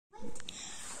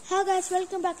Hi guys,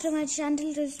 welcome back to my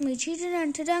channel. This is my Chetan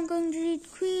and today I'm going to read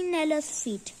Queen Ella's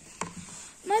feet.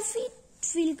 My feet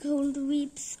feel cold,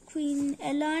 weeps Queen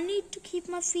Ella. I need to keep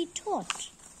my feet hot.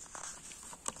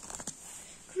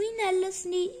 Queen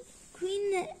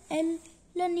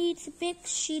Ella needs a big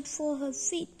sheet for her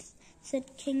feet, said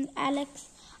King Alex.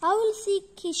 I will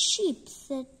seek his sheep,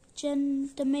 said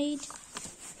Jen the maid.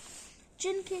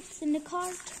 Jen kicks in the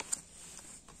cart.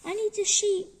 I need a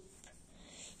sheep.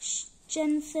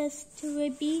 Jen says to a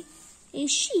bee. A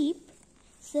sheep,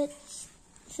 said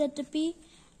the bee.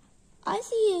 I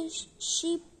see a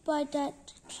sheep by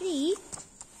that tree.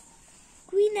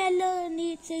 Queen Ella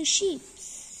needs a sheep,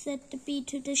 said the bee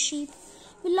to the sheep.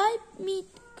 Will I meet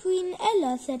Queen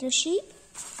Ella, said the sheep.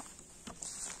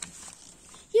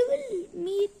 You will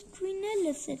meet Queen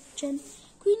Ella, said Jen.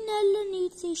 Queen Ella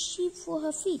needs a sheep for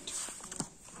her feet.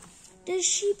 The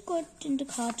sheep got in the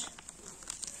cart.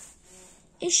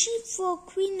 A sheep for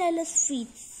Queen Ella's feet,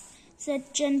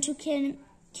 said Jen to King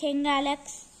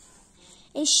Alex.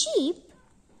 A sheep,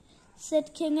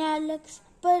 said King Alex,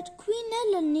 but Queen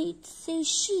Ella needs a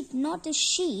sheep, not a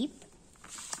sheep.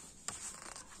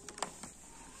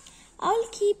 I'll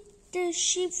keep the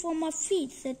sheep for my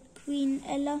feet, said Queen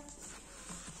Ella.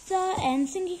 So, and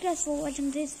thank you guys for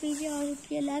watching this video. I hope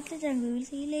you liked it and we will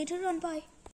see you later on. Bye.